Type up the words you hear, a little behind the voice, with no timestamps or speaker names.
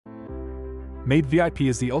Maid VIP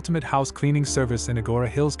is the ultimate house cleaning service in Agoura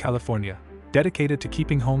Hills, California, dedicated to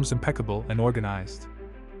keeping homes impeccable and organized.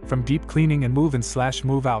 From deep cleaning and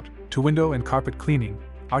move-in/move out to window and carpet cleaning,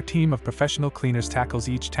 our team of professional cleaners tackles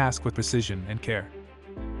each task with precision and care.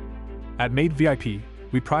 At Maid VIP,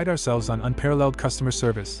 we pride ourselves on unparalleled customer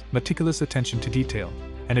service, meticulous attention to detail,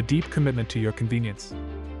 and a deep commitment to your convenience.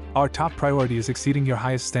 Our top priority is exceeding your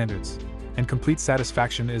highest standards, and complete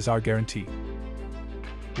satisfaction is our guarantee.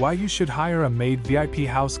 Why you should hire a Maid VIP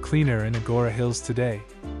house cleaner in Agoura Hills today.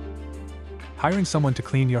 Hiring someone to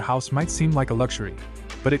clean your house might seem like a luxury,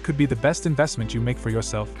 but it could be the best investment you make for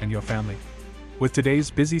yourself and your family. With today's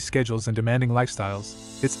busy schedules and demanding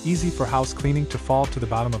lifestyles, it's easy for house cleaning to fall to the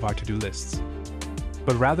bottom of our to-do lists.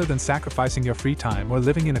 But rather than sacrificing your free time or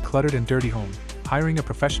living in a cluttered and dirty home, hiring a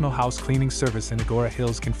professional house cleaning service in Agoura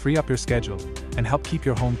Hills can free up your schedule and help keep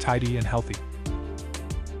your home tidy and healthy.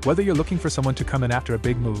 Whether you're looking for someone to come in after a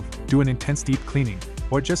big move, do an intense deep cleaning,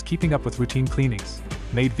 or just keeping up with routine cleanings,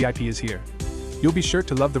 Maid VIP is here. You'll be sure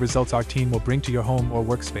to love the results our team will bring to your home or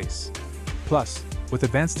workspace. Plus, with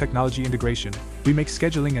advanced technology integration, we make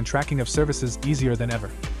scheduling and tracking of services easier than ever.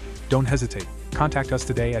 Don't hesitate. Contact us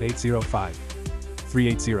today at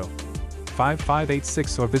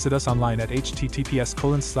 805-380-5586 or visit us online at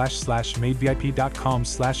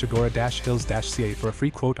https://maidvip.com/agoura-hills-ca for a free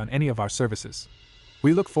quote on any of our services.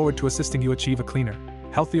 We look forward to assisting you achieve a cleaner,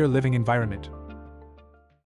 healthier living environment.